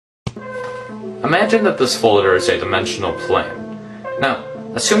Imagine that this folder is a dimensional plane. Now,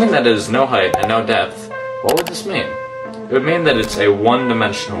 assuming that it is no height and no depth, what would this mean? It would mean that it's a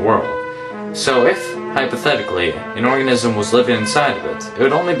one-dimensional world. So if, hypothetically, an organism was living inside of it, it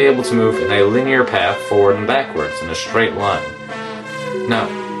would only be able to move in a linear path forward and backwards in a straight line. Now,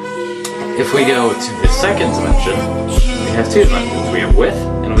 if we go to the second dimension, we have two dimensions. We have width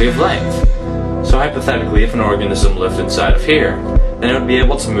and we have length. So hypothetically, if an organism lived inside of here, then it would be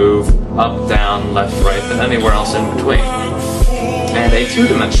able to move up, down, left, right, and anywhere else in between. And a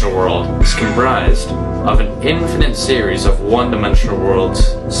two-dimensional world is comprised of an infinite series of one-dimensional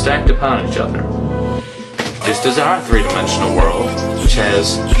worlds stacked upon each other. Just as our three-dimensional world, which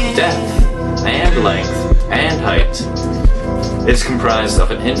has depth, and length, and height, is comprised of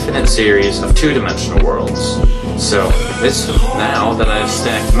an infinite series of two-dimensional worlds. So, now that I've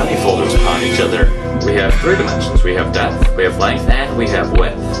stacked many folders upon each other, we have three dimensions. We have depth, we have length, and we have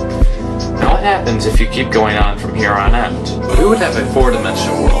width. Now what happens if you keep going on from here on out? We would have a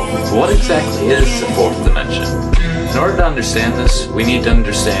four-dimensional world. What exactly is the fourth dimension? In order to understand this, we need to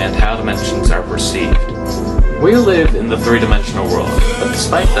understand how dimensions are perceived. We live in the three-dimensional world, but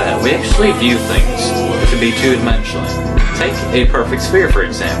despite that, we actually view things to be two-dimensionally. Take a perfect sphere, for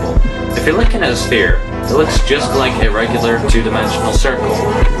example. If you're looking at a sphere, it looks just like a regular two-dimensional circle.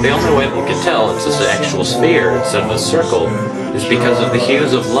 The only way that you can tell it's an actual sphere instead of a circle is because of the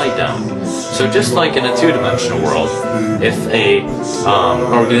hues of light on it. So just like in a two-dimensional world, if a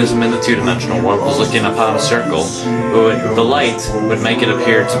organism in the two-dimensional world was looking upon a circle, the light would make it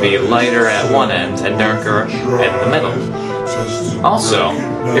appear to be lighter at one end and darker in the middle. Also,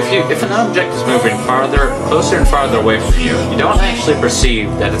 if an object is moving closer and farther away from you, you don't actually perceive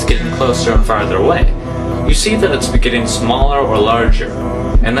that it's getting closer and farther away. You see that it's getting smaller or larger,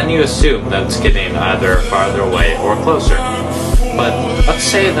 and then you assume that it's getting either farther away or closer. But let's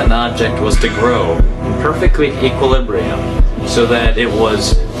say that an object was to grow in perfectly equilibrium, so that it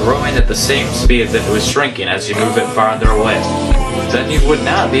was growing at the same speed that it was shrinking as you move it farther away. Then you would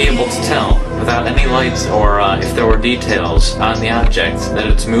not be able to tell, without any lights or if there were details on the object, that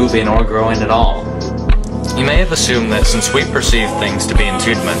it's moving or growing at all. You may have assumed that since we perceive things to be in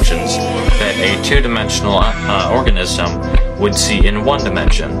two dimensions, that a two-dimensional organism would see in one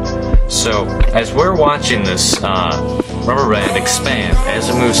dimension. So, as we're watching this rubber band expand as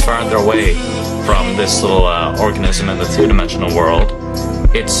it moves farther away from this little organism in the two-dimensional world,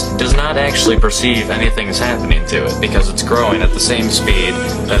 it does not actually perceive anything is happening to it because it's growing at the same speed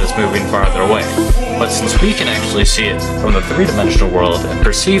that it's moving farther away. But since we can actually see it from the three-dimensional world and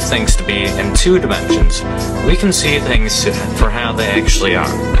perceive things to be in two dimensions, we can see things for how they actually are.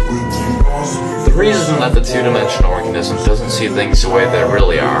 The reason that the two-dimensional organism doesn't see things the way they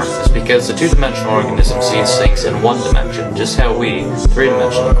really are is because the two-dimensional organism sees things in one dimension, just how we,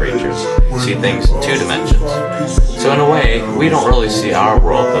 three-dimensional creatures, see things in two dimensions. So in a way, we don't really see our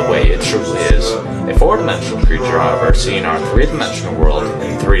world the way it truly is. A four-dimensional creature, however, seeing our three-dimensional world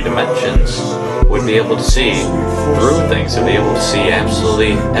in three dimensions, would be able to see through things, would be able to see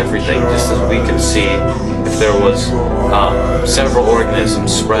absolutely everything, just as we could see if there was several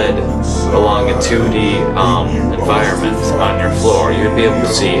organisms spread along a 2D environment on your floor. You would be able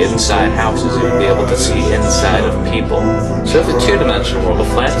to see inside houses, you would be able to see inside of people. So if a two-dimensional world, a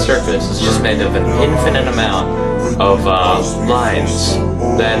flat surface, is just made of an infinite amount of lines,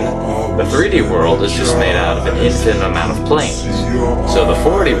 then the 3D world is just made out of an infinite amount of planes. So the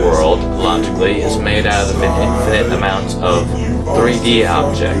 4D world, logically, is made out of an infinite amount of 3D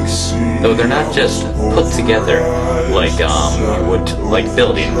objects. Though they're not just put together like like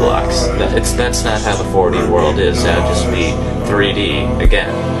building blocks. That's not how the 4D world is. That would just be 3D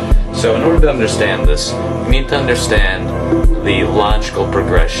again. So in order to understand this, we need to understand the logical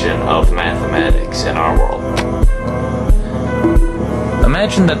progression of mathematics in our world.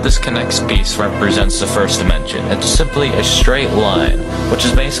 Imagine that this connects piece represents the first dimension. It's simply a straight line, which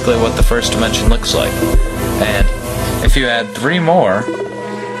is basically what the first dimension looks like. And if you add 3 more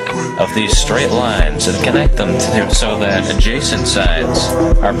of these straight lines and connect them so that adjacent sides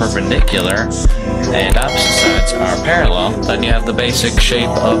are perpendicular and opposite sides are parallel, then you have the basic shape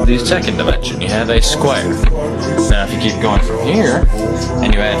of the second dimension. You have a square. Now if you keep going from here,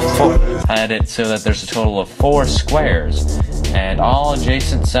 and you add it so that there's a total of 4 squares, and all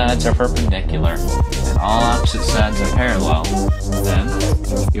adjacent sides are perpendicular, and all opposite sides are parallel, then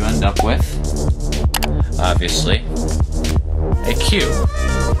you end up with, obviously, a cube.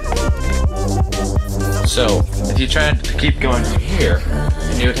 So, if you tried to keep going from here,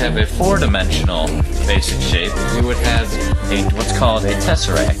 and you would have a 4-dimensional basic shape, you would have what's called a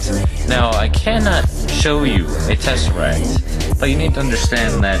tesseract. Now, I cannot show you a tesseract, but you need to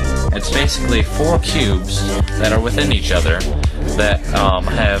understand that it's basically 4 cubes that are within each other that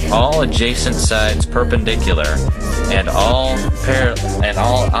have all adjacent sides perpendicular and all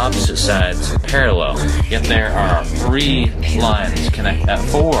opposite sides parallel. Yet there are 4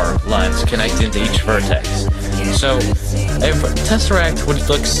 lines connecting to each vertex. So a tesseract would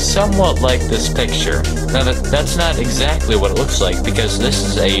look somewhat like this picture. Now that's not exactly what it looks like, because this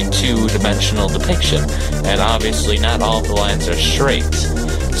is a 2-dimensional depiction, and obviously not all the lines are straight.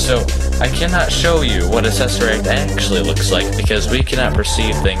 So I cannot show you what a tesseract actually looks like, because we cannot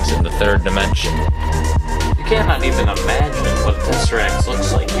perceive things in the 3rd dimension. You cannot even imagine what a tesseract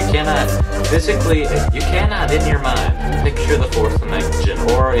looks like. You cannot physically, you cannot in your mind picture the 4th dimension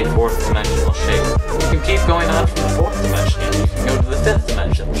or a 4th dimensional shape. You can keep going on from the 4th dimension, and you can go to the 5th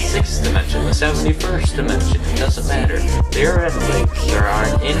dimension, the 6th dimension, the 71st dimension. It doesn't matter. Theoretically, there are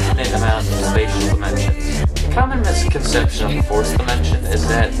an infinite amount of spatial dimensions. The common misconception of the 4th dimension is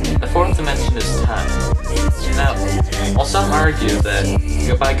that the 4th dimension is time. Now, while some argue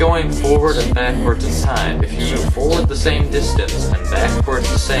that by going forward and backwards in time, if you move forward the same distance and backwards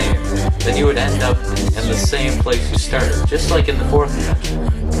the same, then you would end up in the same place you started, just like in the 4th dimension.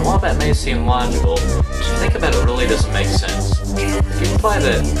 And while that may seem logical, if you think about it, really doesn't make sense. If you imply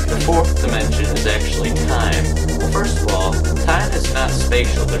that the 4th dimension is actually time, well, first of all, time is not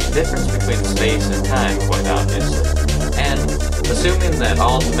spatial. There's a difference between space and time, quite obviously. And assuming that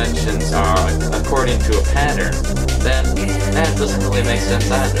all dimensions are according to a pattern, then that doesn't really make sense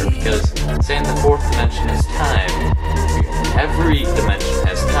either, because saying the 4th dimension is time, every dimension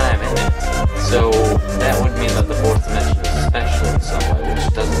has time in it. So that would mean that the 4th dimension is special in some way,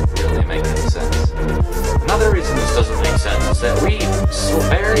 which doesn't really make any sense. Another reason this doesn't make sense is that we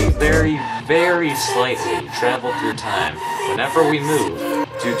very slightly travel through time whenever we move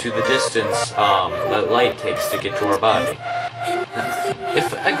due to the distance that light takes to get to our body.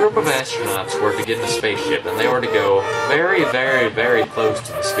 If a group of astronauts were to get in a spaceship and they were to go very close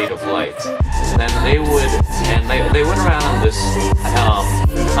to the speed of light, then they went around this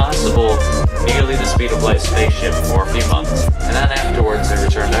possible nearly the speed of light spaceship for a few months, and then afterwards they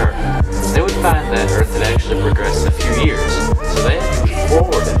returned to Earth. They would find that Earth had actually progressed a few years, so they had to move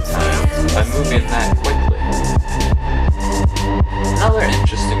forward in time by moving that quickly. Another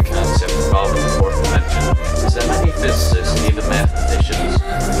interesting concept involving the 4th dimension is that many physicists and even mathematicians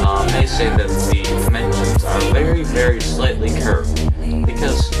may say that the dimensions are very slightly curved,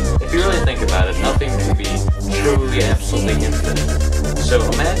 because if you really think about it, nothing can be truly absolutely infinite. So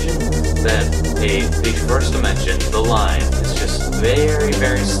imagine that the 1st dimension, the line, is just very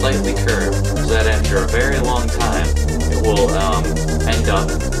slightly curved, so that after a very long time it will end up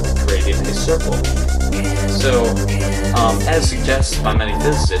creating a circle. So, as suggested by many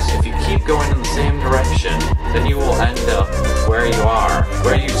physicists, if you keep going in the same direction, then you will end up where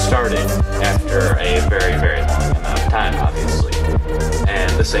you started after a very long amount of time, obviously.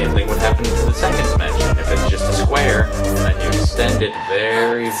 And the same thing would happen to the 2nd dimension. If it's just a square, then you extend it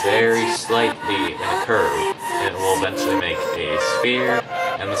very slightly in a curve, and it will eventually make a sphere.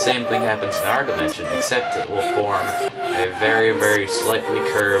 And the same thing happens in our dimension, except it will form a very slightly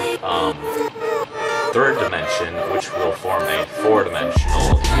curved 3rd dimension, which will form a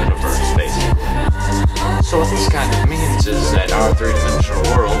 4-dimensional universe, basically. So what this kind of means is that our 3-dimensional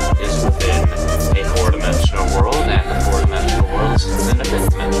world is within a 4-dimensional world, and the 4-dimensional world is within a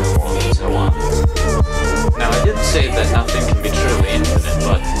 5th-dimensional world, and so on. Now, I didn't say that nothing can be truly infinite,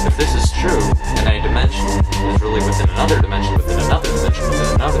 but if this is true, and a dimension is really within another dimension, within another dimension,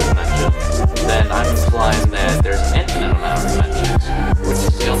 within another dimension, then I'm implying that there's an infinite amount of dimensions, which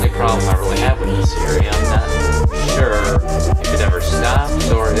is the only problem I really have with this theory. I'm not sure if it ever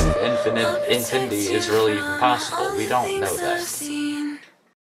stops, or if infinity is really even possible. We don't know that.